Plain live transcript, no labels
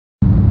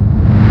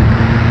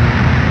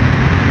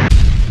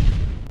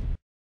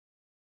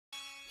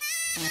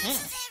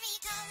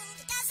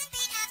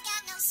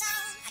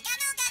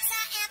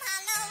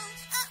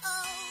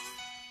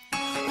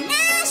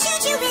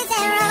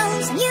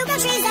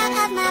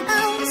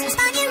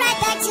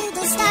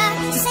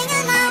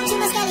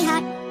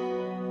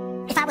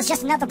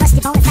just another rusty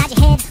bone inside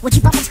your head? Would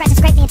you bump and scratch and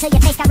scrape me until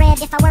your face got red?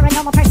 If I were a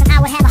normal person, I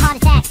would have a heart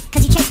attack,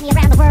 cause you chased me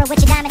around the world with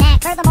your diamond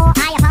act. Furthermore,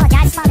 I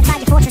apologize, spawned inside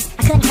your fortress.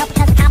 I couldn't help it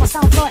cause the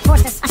cobblestone floor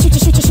forced us. I'll shoot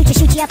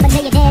you up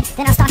until you're dead.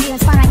 Then I'll stalk you and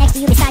spawn right next to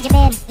you beside your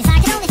bed. If I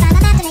could only find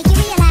a map to make you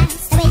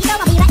realize the way you go,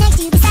 I'll be right next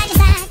to you beside your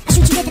side. I'll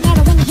shoot you with an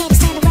arrow when your head is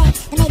turned away.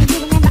 Then maybe you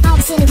remember all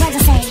the silly words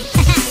I say.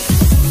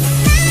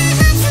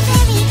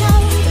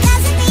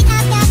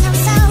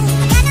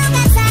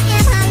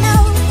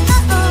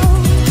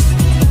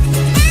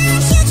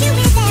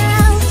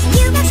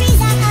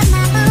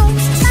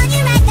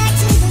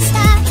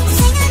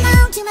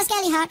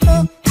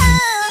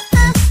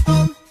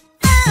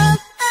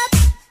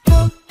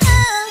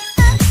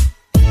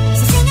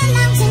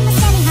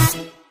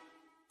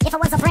 If I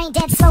was a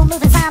brain-dead,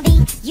 slow-moving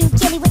zombie, you'd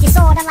kill me with your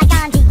sword unlike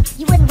Gandhi.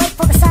 You wouldn't wait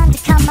for the sun to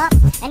come up,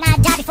 and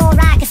I'd die before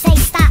I could say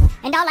stop.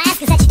 And all I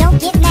ask is that you don't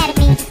get mad at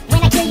me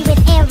when I kill you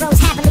with arrows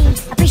happily.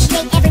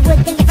 Appreciate every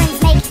good thing your friends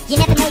make. You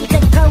never know you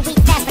couldn't grow wheat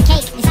fast for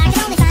cake. If I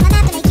could only find a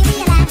map to make you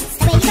realize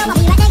the way you go, I'll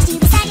be right next to you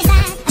beside your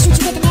side. I'll shoot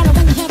you with an arrow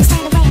when your head is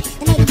turned away.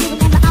 Then maybe you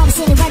remember all the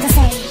silly words I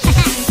say.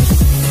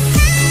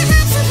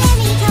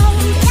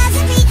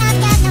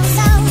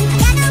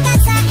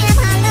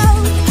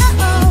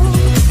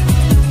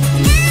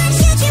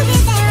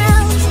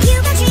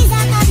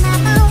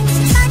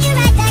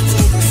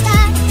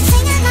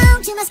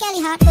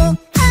 Skelly heart, oh,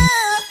 oh,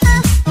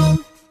 oh,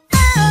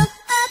 oh,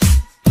 oh,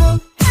 oh,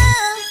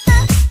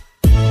 oh.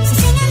 So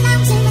sing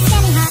along to my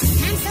Skelly heart.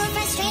 I'm so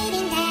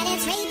frustrating that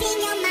it's raping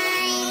your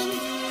mind.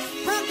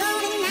 Poor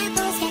golden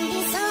apples can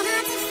be so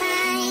hard to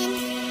find.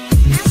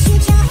 I'll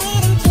shoot your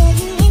head and kill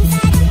you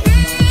inside the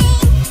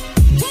night.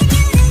 If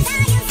you lose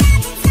all your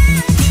self, it's all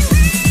you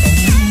want.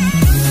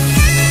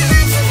 My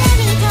heart's so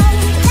very cold,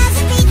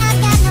 doesn't beat, I've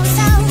got no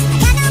soul.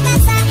 I got no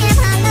guts, I am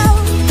hollow,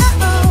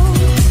 oh, oh.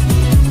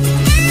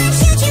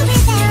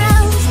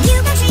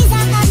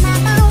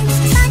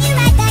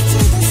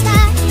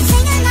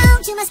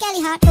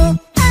 Skelly heart,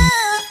 oh.